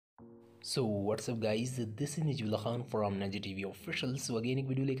So what's up guys, this is Najeeb Khan from Nazi TV official. So again एक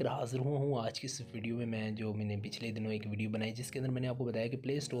video लेकर हाजिर हुआ हूँ। आज की इस वीडियो में मैंने पिछले दिनों एक वीडियो बनाई जिसके अंदर मैंने आपको बताया कि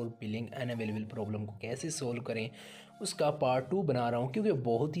play store billing unavailable problem को कैसे सोल्व करें, उसका पार्ट 2 बना रहा हूँ। क्योंकि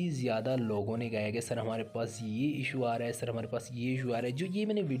बहुत ही ज़्यादा लोगों ने कहा है कि सर हमारे पास ये इशू आ रहा है, सर हमारे पास ये इशू आ रहा है। जो ये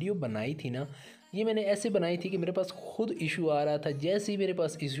मैंने वीडियो बनाई थी ना, ये मैंने ऐसे बनाई थी कि मेरे पास खुद इशू आ रहा था। जैसे ही मेरे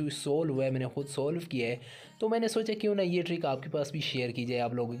पास इशू सॉल्व हुआ है, मैंने खुद सॉल्व किया है, तो मैंने सोचा क्यों ना ये ट्रिक आपके पास भी शेयर की जाए,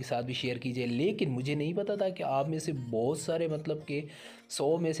 आप लोगों के साथ भी शेयर की जाए। लेकिन मुझे नहीं पता था कि आप में से बहुत सारे मतलब कि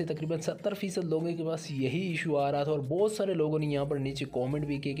 100 में से तकरीबन 70% लोगों के पास यही इशू आ रहा था। और बहुत सारे लोगों ने यहाँ पर नीचे कमेंट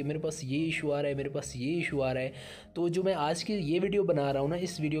भी किए कि मेरे पास ये इशू आ रहा है, मेरे पास ये इशू आ रहा है। तो जो मैं आज की ये वीडियो बना रहा हूँ ना,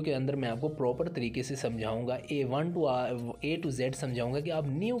 इस वीडियो के अंदर मैं आपको प्रॉपर तरीके से समझाऊँगा, A to Z समझाऊँगा कि आप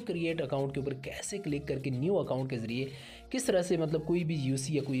न्यू क्रिएट अकाउंट के ऊपर कैसे क्लिक करके न्यू अकाउंट के ज़रिए किस तरह से मतलब कोई भी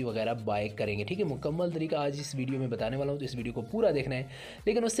यूसी या कोई वगैरह बाय करेंगे। ठीक है, मुकम्मल तरीका आज इस वीडियो में बताने वाला हूँ, तो इस वीडियो को पूरा देखना है।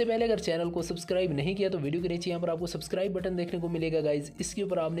 लेकिन उससे पहले अगर चैनल को सब्सक्राइब नहीं किया तो वीडियो के नीचे यहाँ पर आपको सब्सक्राइब बटन देखने को मिलेगा गाइज। इसके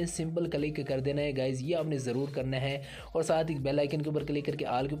ऊपर आपने सिंपल क्लिक कर देना है गाइज, ये आपने ज़रूर करना है। और साथ ही बेल आइकन के ऊपर क्लिक करके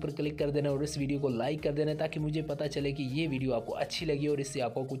आल के ऊपर क्लिक कर देना है और इस वीडियो को लाइक कर देना है, ताकि मुझे पता चले कि ये वीडियो आपको अच्छी लगी और इससे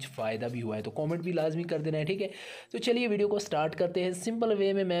आपको कुछ फ़ायदा भी हुआ है। तो कॉमेंट भी लाजमी कर देना है। ठीक है, तो चलिए वीडियो को स्टार्ट करते हैं। सिंपल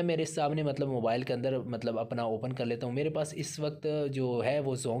वे में मैं मेरे सामने मतलब मोबाइल के अंदर मतलब अपना ओपन कर लेता हूँ। मेरे पास इस वक्त जो है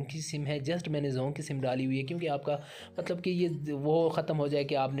वो जोंग की सिम है। जस्ट मैंने जोंग की सिम डाली हुई है, क्योंकि आपका मतलब कि ये वो ख़त्म हो जाए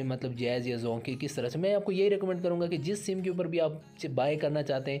कि आपने मतलब जैज़ या जोंग की किस तरह से। मैं आपको यही रिकमेंड करूँगा कि जिस सिम के ऊपर भी आप बाय करना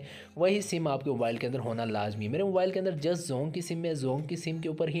चाहते हैं वही सिम आपके मोबाइल के अंदर होना लाजमी है। मेरे मोबाइल के अंदर जस्ट जोंग की सिम है, जोंग की सिम के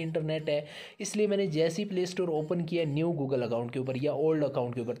ऊपर ही इंटरनेट है। इसलिए मैंने जैसे ही प्ले स्टोर ओपन किया न्यू गूगल अकाउंट के ऊपर या ओल्ड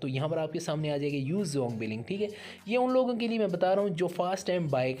अकाउंट के ऊपर, तो यहाँ पर आपके सामने आ जाएगा यूज़ जोंग बिलिंग। ठीक है, ये उन लोगों के लिए मैं बता रहा हूँ जो फर्स्ट टाइम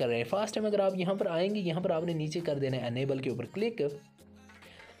बाय कर रहे हैं। फर्स्ट टाइम अगर आप यहाँ पर आएंगे, यहाँ पर आपने नीचे कर देना है अनेबल के ऊपर क्लिक।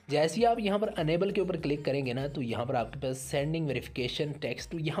 जैसे ही आप यहाँ पर अनेबल के ऊपर क्लिक करेंगे ना, तो यहाँ पर आपके पास सेंडिंग वेरिफिकेशन टेक्स्ट,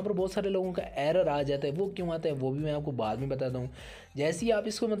 तो यहाँ पर बहुत सारे लोगों का एरर आ जाता है। वो क्यों आता है वो भी मैं आपको बाद में बताता हूँ। जैसे ही आप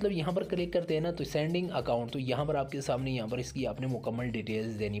इसको मतलब यहाँ पर क्लिक करते हैं ना, तो सेंडिंग अकाउंट, तो यहाँ पर आपके सामने यहाँ पर इसकी आपने मुकम्मल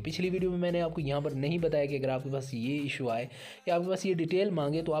डिटेल्स देनी। पिछली वीडियो में मैंने आपको यहाँ पर नहीं बताया कि अगर आपके पास ये इशू आए या आपके पास ये डिटेल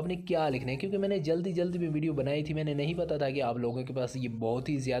मांगे तो आपने क्या लिखना है, क्योंकि मैंने जल्दी में वीडियो बनाई थी। मैंने नहीं पता था कि आप लोगों के पास ये बहुत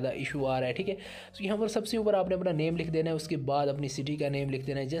ही ज़्यादा इशू आ रहा है। ठीक है, तो यहाँ पर सबसे ऊपर आपने अपना नेम लिख देना है, उसके बाद अपनी सिटी का नेम लिख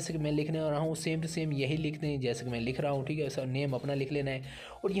देना है। जैसे कि मैं लिखने रहा हूँ सेम टू सेम यही लिख दें जैसे कि मैं लिख रहा हूँ। ठीक है, सर नेम अपना लिख लेना है।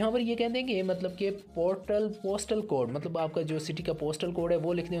 और यहाँ पर ये कहते हैं कि मतलब कि पोस्टल कोड, मतलब आपका जो सिटी का पोस्टल कोड है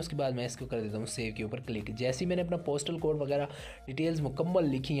वो लिख दें। उसके बाद मैं इसको कर देता हूँ सेव के ऊपर क्लिक। जैसे ही मैंने अपना पोस्टल कोड वगैरह डिटेल्स मुकम्मल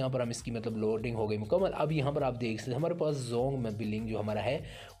लिखी, यहाँ पर हम इसकी मतलब लोडिंग हो गई मुकम्मल। अब यहाँ पर आप देख सकते हैं हमारे पास जोंग में बिलिंग जो हमारा है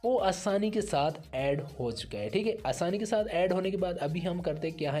वो आसानी के साथ ऐड हो चुका है। ठीक है, आसानी के साथ ऐड होने के बाद अभी हम करते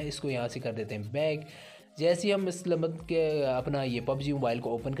हैं क्या है, इसको यहाँ से कर देते हैं बैक। जैसे ही हम इस मतलब के अपना ये पबजी मोबाइल को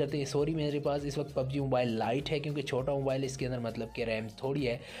ओपन करते हैं, सॉरी मेरे पास इस वक्त पबजी मोबाइल लाइट है क्योंकि छोटा मोबाइल इसके अंदर मतलब कि रैम थोड़ी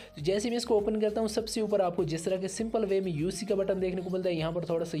है। तो जैसे मैं इसको ओपन करता हूँ, सबसे ऊपर आपको जिस तरह के सिंपल वे में यूसी का बटन देखने को मिलता है। यहाँ पर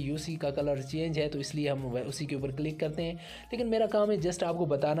थोड़ा सा यूसी का कलर चेंज है, तो इसलिए हम उसी के ऊपर क्लिक करते हैं। लेकिन मेरा काम है जस्ट आपको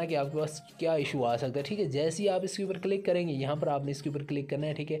बताना कि आपके पास क्या इशू आ सकता है। ठीक है, जैसे ही आप इसके ऊपर क्लिक करेंगे, यहाँ पर आपने इसके ऊपर क्लिक करना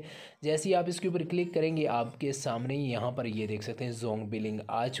है। ठीक है, जैसे ही आप इसके ऊपर क्लिक करेंगे आपके सामने यहाँ पर ये देख सकते हैं जोंग बिलिंग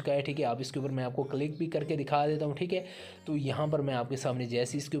आ चुका है। ठीक है, आप इसके ऊपर मैं आपको क्लिक भी करके दिखा देता हूँ। ठीक है, तो यहाँ पर मैं आपके सामने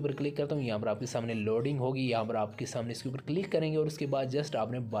जैसे इसके ऊपर क्लिक करता हूँ, यहाँ पर आपके सामने लोडिंग होगी। यहाँ पर आपके सामने इसके ऊपर क्लिक करेंगे और उसके बाद जस्ट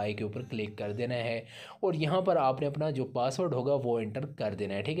आपने बाय के ऊपर क्लिक कर देना है और यहाँ पर आपने अपना जो पासवर्ड होगा वो एंटर कर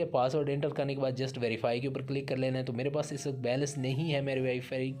देना है। ठीक है, पासवर्ड एंटर करने के बाद जस्ट वेरीफाई के ऊपर क्लिक कर लेना है। तो मेरे पास इस वक्त बैलेंस नहीं है, मेरे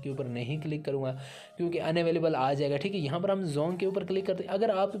वेरीफाई के ऊपर नहीं क्लिक करूँगा क्योंकि अनअवेलेबल आ जाएगा। ठीक है, यहाँ पर हम जोंग के ऊपर क्लिक करते हैं।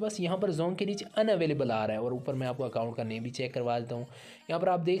 अगर आपके पास यहाँ पर जोंग के नीचे अनअवेलेबल आ रहा है और ऊपर मैं आपको अकाउंट का नेम भी चेक करवा देता हूँ, यहाँ पर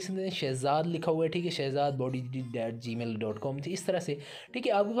आप देख सकते हैं शहजाद लिखा हुआ है। ठीक है, शहजाद body@gmail.com इस तरह से। ठीक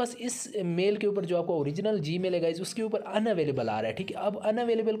है, आपके पास इस मेल के ऊपर जो आपका ओरिजिनल जीमेल है गाइस, उसके ऊपर अनअवेलेबल आ रहा है। ठीक है, अब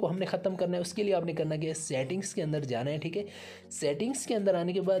अनअवेलेबल को हमने ख़त्म करना है। उसके लिए आपने करना क्या है, सेटिंग्स के अंदर जाना है। ठीक है, सेटिंग्स के अंदर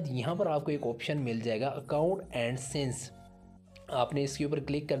आने के बाद यहाँ पर आपको एक ऑप्शन मिल जाएगा अकाउंट एंड सेंस, आपने इसके ऊपर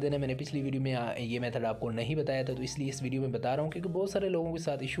क्लिक कर देना है। मैंने पिछली वीडियो में ये मेथड आपको नहीं बताया था, तो इसलिए इस वीडियो में बता रहा हूँ क्योंकि बहुत सारे लोगों के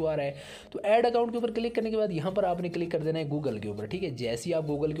साथ इशू आ रहा है। तो ऐड अकाउंट के ऊपर क्लिक करने के बाद यहाँ पर आपने क्लिक कर देना है गूगल के ऊपर। ठीक है, जैसे ही आप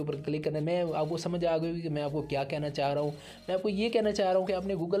गूगल के ऊपर क्लिक करना है, मैं आपको समझ आ गई कि मैं आपको क्या कहना चाह रहा हूँ। मैं आपको ये कहना चाह रहा हूँ कि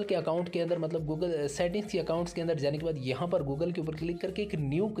आपने गूगल के अकाउंट के अंदर मतलब गूगल सेटिंग्स के अकाउंट्स के अंदर जाने के बाद यहाँ पर गूगल के ऊपर क्लिक करके एक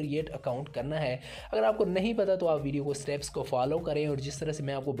न्यू क्रिएट अकाउंट करना है। अगर आपको नहीं पता तो आप वीडियो को स्टेप्स को फॉलो करें और जिस तरह से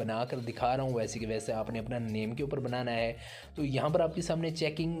मैं आपको बना कर दिखा रहा हूँ वैसे कि वैसे आपने अपना नेम के ऊपर बनाना है। तो यहाँ पर आपके सामने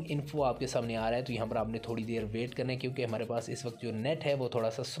चेकिंग इन्फो आपके सामने आ रहा है, तो यहाँ पर आपने थोड़ी देर वेट करना है क्योंकि हमारे पास इस वक्त जो नेट है वो थोड़ा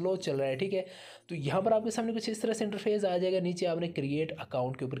सा स्लो चल रहा है, ठीक है। तो यहाँ पर आपके सामने कुछ इस तरह से इंटरफेस आ जाएगा। नीचे आपने क्रिएट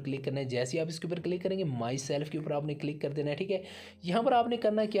अकाउंट के ऊपर क्लिक करना है। जैसे आप इसके ऊपर क्लिक करेंगे माई सेल्फ के ऊपर आपने क्लिक कर देना है, ठीक है। यहाँ पर आपने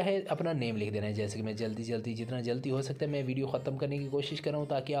करना क्या है, अपना नेम लिख देना है। जैसे कि मैं जल्दी जितना जल्दी हो सकता है मैं वीडियो ख़त्म करने की कोशिश कर रहा हूँ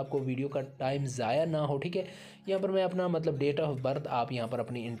ताकि आपको वीडियो का टाइम ज़ाया ना हो, ठीक है। यहाँ पर मैं अपना मतलब डेट ऑफ बर्थ आप यहाँ पर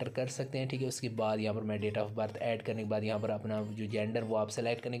अपनी इंटर कर सकते हैं, ठीक है। उसके बाद यहाँ पर मैं डेट ऑफ बर्थ ऐड करने के बाद यहाँ पर अपना जो जेंडर वो आप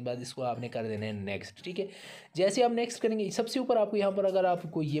सेलेक्ट करने के बाद इसको आपने कर देना है नेक्स्ट, ठीक है। जैसे आप नेक्स्ट करेंगे सबसे ऊपर आपको यहाँ पर अगर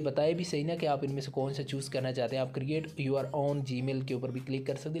आपको ये बताए भी सही ना कि आप इनमें से कौन सा चूज़ करना चाहते हैं, आप क्रिएट योर ओन जीमेल के ऊपर भी क्लिक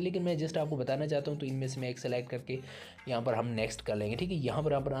कर सकते हैं, लेकिन मैं जस्ट आपको बताना चाहता हूँ तो इनमें से मैं एक सेलेक्ट करके यहाँ पर हम नेक्स्ट कर लेंगे, ठीक है। यहाँ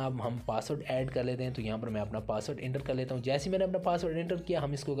पर अपना हम पासवर्ड ऐड कर लेते हैं, तो यहाँ पर मैं अपना पासवर्ड एंटर कर लेता हूँ। जैसे मैंने अपना पासवर्ड एंटर किया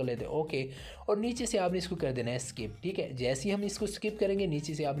हम इसको कर लेते हैं ओके, और नीचे से आपने इसको कर देना है स्किप, ठीक है। जैसे ही हम इसको स्किप करेंगे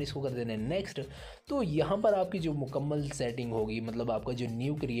नीचे से आपने इसको कर देना है नेक्स्ट। तो यहाँ पर आपकी जो मुकम्मल सेटिंग होगी, मतलब आपका जो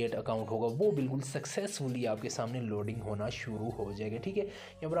न्यू क्रिएट अकाउंट होगा वो बिल्कुल सक्सेसफुली आपके सामने लोडिंग होना शुरू हो जाएगा, ठीक है।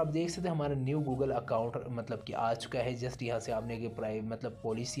 यहाँ पर आप देख सकते हैं हमारा न्यू गूगल अकाउंट मतलब कि आ चुका है। जस्ट यहाँ से आपने मतलब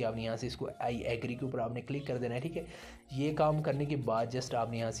पॉलिसी आपने यहाँ से इसको आई एग्री के ऊपर आपने क्लिक कर देना है, ठीक है। ये काम करने के बाद जस्ट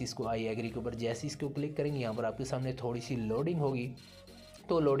आपने यहाँ से इसको आई एग्री के ऊपर जैसे इसको क्लिक करेंगे यहाँ पर आपके सामने थोड़ी सी लोडिंग होगी।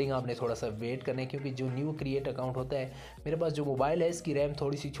 तो लोडिंग आपने थोड़ा सा वेट करना है क्योंकि जो न्यू क्रिएट अकाउंट होता है, मेरे पास जो मोबाइल है इसकी रैम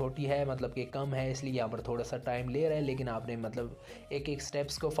थोड़ी सी छोटी है, मतलब कि कम है, इसलिए यहाँ पर थोड़ा सा टाइम ले रहा है। लेकिन आपने मतलब एक एक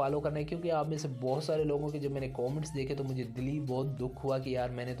स्टेप्स को फॉलो करना है क्योंकि आप में से बहुत सारे लोगों के जब मैंने कमेंट्स देखे तो मुझे दिली बहुत दुख हुआ कि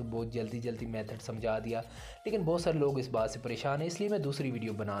यार मैंने तो बहुत जल्दी मेथड समझा दिया, लेकिन बहुत सारे लोग इस बात से परेशान हैं, इसलिए मैं दूसरी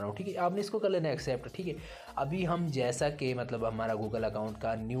वीडियो बना रहा हूँ, ठीक है। आपने इसको कर लेना है एक्सेप्ट, ठीक है। अभी हम जैसा कि मतलब हमारा गूगल अकाउंट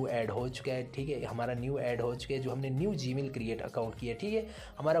का न्यू ऐड हो चुका है, ठीक है, हमारा न्यू ऐड हो चुका है, जो हमने न्यू जीमेल क्रिएट अकाउंट किया, ठीक है,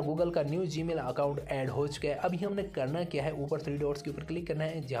 हमारा गूगल का न्यू जीमेल अकाउंट ऐड हो चुका है। अभी हमने करना क्या है, ऊपर 3 डॉट्स के ऊपर क्लिक करना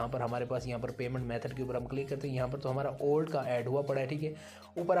है, जहाँ पर हमारे पास यहाँ पर पेमेंट मेथड के ऊपर हम क्लिक करते हैं। यहाँ पर तो हमारा ओल्ड का ऐड हुआ पड़ा है, ठीक है,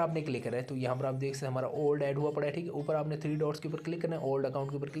 ऊपर आपने क्लिक करना है। तो यहाँ पर आप देख सकते हैं हमारा ओल्ड ऐड हुआ पड़ा है, ठीक है। ऊपर आपने 3 डॉट्स के ऊपर क्लिक करना है, ओल्ड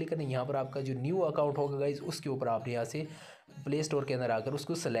अकाउंट के ऊपर क्लिक करना है। यहाँ पर आपका जो न्यू अकाउंट होगा गाइस उसके ऊपर आपने यहाँ से प्ले स्टोर के अंदर आकर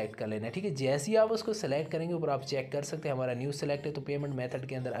उसको सेलेक्ट कर लेना है, ठीक है। जैसे ही आप उसको सेलेक्ट करेंगे ऊपर आप चेक कर सकते हैं हमारा न्यू सेलेक्ट है। तो पेमेंट मेथड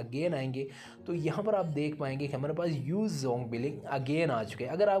के अंदर अगेन आएंगे तो यहाँ पर आप देख पाएंगे कि हमारे पास यूज जोंग बिलिंग अगेन आ चुके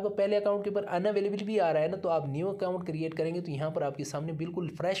हैं। अगर आपका पहले अकाउंट के ऊपर अनअवेलेबल भी आ रहा है ना, तो आप न्यू अकाउंट क्रिएट करेंगे तो यहाँ पर आपके सामने बिल्कुल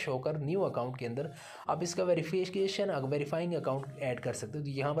फ्रेश होकर न्यू अकाउंट के अंदर आप इसका वेरिफिकेशन वेरीफाइंग अकाउंट ऐड कर सकते हो। तो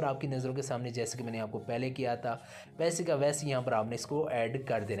यहाँ पर आपकी नज़रों के सामने जैसे कि मैंने आपको पहले किया था वैसे का वैसे यहाँ पर आपने इसको ऐड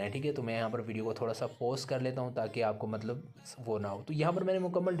कर देना है, ठीक है। तो मैं यहाँ पर वीडियो को थोड़ा सा पॉज कर लेता हूँ ताकि आपको मतलब वो ना हो। तो यहाँ पर मैंने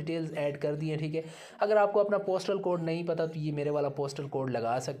मुकम्मल डिटेल्स ऐड कर दी है, ठीक है। अगर आपको अपना पोस्टल कोड नहीं पता तो ये मेरे वाला पोस्टल कोड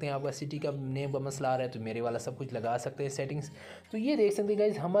लगा सकते हैं। आपका सिटी का नेम का मसला आ रहा है तो मेरे वाला सब कुछ लगा सकते हैं सेटिंग्स। तो ये देख सकते हैं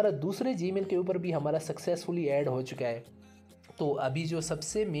गाइज हमारा दूसरे जीमेल के ऊपर भी हमारा सक्सेसफुली ऐड हो चुका है। तो अभी जो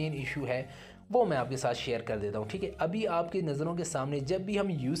सबसे मेन इशू है वो मैं आपके साथ शेयर कर देता हूँ, ठीक है। अभी आपकी नज़रों के सामने जब भी हम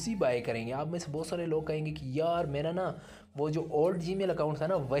यूसी बाय करेंगे, आप में से बहुत सारे लोग कहेंगे कि यार मेरा ना वो जो ओल्ड जीमेल अकाउंट था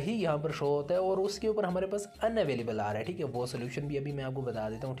ना वही यहाँ पर शो होता है और उसके ऊपर हमारे पास अनअवेलेबल आ रहा है, ठीक है। वो सोल्यूशन भी अभी मैं आपको बता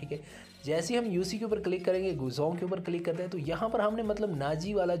देता हूँ, ठीक है। जैसे ही हम यूसी के ऊपर क्लिक करेंगे, जोंग के ऊपर क्लिक करते हैं तो यहाँ पर हमने मतलब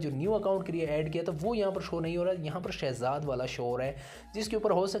नाजी वाला जो न्यू अकाउंट ऐड किया था वो यहाँ पर शो नहीं हो रहा है, यहाँ पर शहजाद वाला शो हो रहा है, जिसके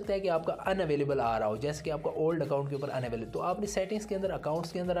ऊपर हो सकता है कि आपका अनअवेलेबल आ रहा हो, जैसे कि आपका ओल्ड अकाउंट के ऊपर अनअवेलेबल। तो आपने सेटिंग्स के अंदर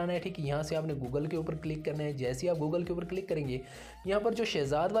अकाउंट्स के अंदर आना है, ठीक है। यहाँ से आपने गूगल के ऊपर क्लिक करना है। जैसे ही आप गूगल के ऊपर क्लिक करेंगे यहाँ पर जो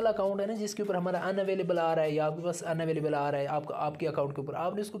शहजाद वाला अकाउंट है ना जिसके ऊपर हमारा अनअवेलेबल आ रहा है या आपके पास अनअवेलेबल आ रहा है आपके अकाउंट के ऊपर,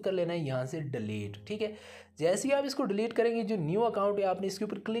 आपने इसको कर लेना है यहाँ से डिलीट, ठीक है। जैसे ही आप इसको डिलीट करेंगे जो न्यू अकाउंट है आपने इसके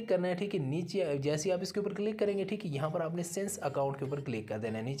ऊपर क्लिक करना है, ठीक है। नीचे जैसे ही आप इसके ऊपर क्लिक करेंगे, ठीक है, यहाँ पर आपने सेंस अकाउंट के ऊपर क्लिक कर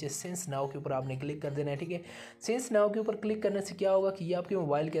देना है। नीचे सेंस नाउ के ऊपर आपने क्लिक कर देना है, ठीक है। सेंस नाउ के ऊपर क्लिक करने से क्या होगा कि ये आपके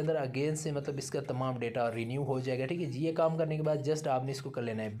मोबाइल के अंदर अगेन से मतलब इसका तमाम डेटा रिन्यू हो जाएगा, ठीक है। ये काम करने के बाद जस्ट आपने इसको कर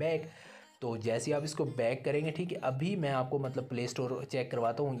लेना है बैक। तो जैसे आप इसको बैक करेंगे, ठीक है, अभी मैं आपको मतलब प्ले स्टोर चेक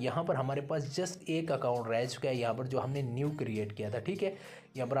करवाता हूँ। यहाँ पर हमारे पास जस्ट एक अकाउंट रह चुका है यहाँ पर जो हमने न्यू क्रिएट किया था, ठीक है।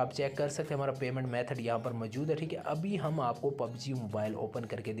 यहाँ पर आप चेक कर सकते हैं हमारा पेमेंट मेथड यहाँ पर मौजूद है, ठीक है। अभी हम आपको पबजी मोबाइल ओपन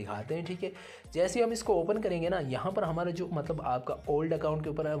करके दिखाते हैं, ठीक है। जैसे हम इसको ओपन करेंगे ना, यहाँ पर हमारा जो मतलब आपका ओल्ड अकाउंट के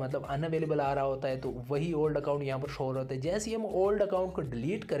ऊपर मतलब अनअवेलेबल आ रहा होता है तो वही ओल्ड अकाउंट यहाँ पर शो हो रहा होता है। जैसे ही हम ओल्ड अकाउंट को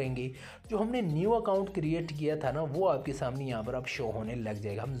डिलीट करेंगे जो हमने न्यू अकाउंट क्रिएट किया था ना वो आपके सामने यहाँ पर अब शो होने लग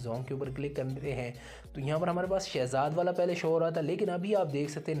जाएगा। हम जोंग के ऊपर क्लिक करते हैं तो यहाँ पर हमारे पास शहजाद वाला पहले शो हो रहा था, लेकिन अभी आप देख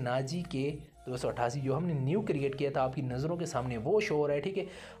सकते हैं नाजी के 288 जो हमने न्यू क्रिएट किया था आपकी नज़रों के सामने वो शो हो रहा है, ठीक है।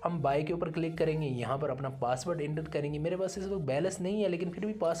 हम बाय के ऊपर क्लिक करेंगे, यहाँ पर अपना पासवर्ड एंटर करेंगे। मेरे पास इस वक्त बैलेंस नहीं है लेकिन फिर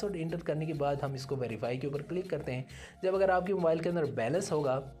भी पासवर्ड एंटर करने के बाद हम इसको वेरीफाई के ऊपर क्लिक करते हैं। जब अगर आपके मोबाइल के अंदर बैलेंस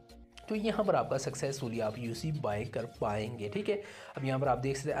होगा तो यहाँ पर आपका सक्सेसफुली आप यूसी बाय कर पाएंगे। ठीक है, अब यहाँ पर आप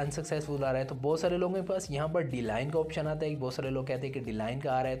देख सकते हैं अनसक्सेसफुल आ रहा है। तो बहुत सारे लोगों के पास यहाँ पर डिलाइन का ऑप्शन आता है, बहुत सारे लोग कहते हैं कि डिलाइन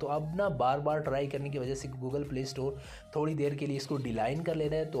का आ रहा है। तो अब ना बार बार ट्राई करने की वजह से गूगल प्ले स्टोर थोड़ी देर के लिए इसको डिलाइन कर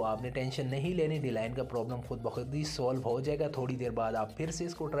लेता है। तो आपने टेंशन नहीं लेनी, डिलाइन का प्रॉब्लम खुद ब खुद ही सॉल्व हो जाएगा। थोड़ी देर बाद आप फिर से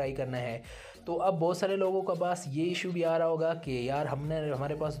इसको ट्राई करना है। तो अब बहुत सारे लोगों के पास ये इशू भी आ रहा होगा कि यार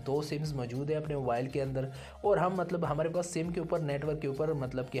हमारे पास 2 सिम्स मौजूद है अपने मोबाइल के अंदर, और हम मतलब हमारे पास सिम के ऊपर नेटवर्क के ऊपर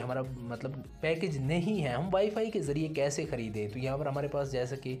मतलब कि हमारा मतलब पैकेज नहीं है, हम वाईफाई के ज़रिए कैसे ख़रीदें। तो यहाँ पर हमारे पास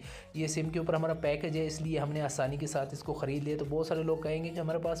जैसे कि ये सिम के ऊपर हमारा पैकेज है, इसलिए हमने आसानी के साथ इसको ख़रीद लिया। तो बहुत सारे लोग कहेंगे कि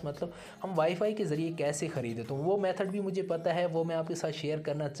हमारे पास मतलब हम वाईफाई के ज़रिए कैसे ख़रीदें। तो वो मेथड भी मुझे पता है, वो मैं आपके साथ शेयर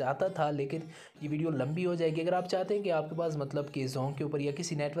करना चाहता था, लेकिन ये वीडियो लंबी हो जाएगी। अगर आप चाहते हैं कि आपके पास मतलब कि जोंग के ऊपर या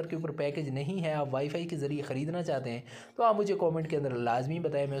किसी नेटवर्क के ऊपर पैकेज नहीं है, आप वाईफाई के ज़रिए ख़रीदना चाहते हैं, तो आप मुझे कमेंट के अंदर लाजमी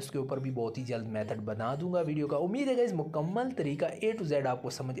बताएं, मैं उसके ऊपर भी बहुत ही जल्द मेथड बना दूंगा वीडियो का। उम्मीद है गाइस मुकम्मल तरीका A to Z आपको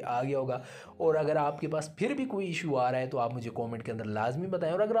समझ आ गया होगा। और अगर आपके पास फिर भी कोई इशू आ रहा है तो आप मुझे कमेंट के अंदर लाजमी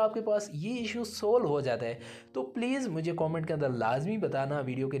बताएं, और अगर आपके पास ये इशू सोल्व हो जाता है तो प्लीज़ मुझे कमेंट के अंदर लाजमी बताना।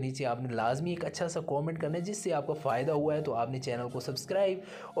 वीडियो के नीचे आपने लाजमी एक अच्छा सा कमेंट करना है जिससे आपको फ़ायदा हुआ है। तो आपने चैनल को सब्सक्राइब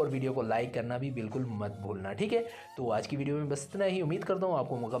और वीडियो को लाइक करना भी बिल्कुल मत भूलना। ठीक है, तो आज की वीडियो में बस इतना ही। उम्मीद करता हूँ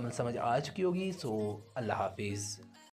आपको मुकम्मल समझ आ चुकी होगी। सो अल्लाह हाफिज़।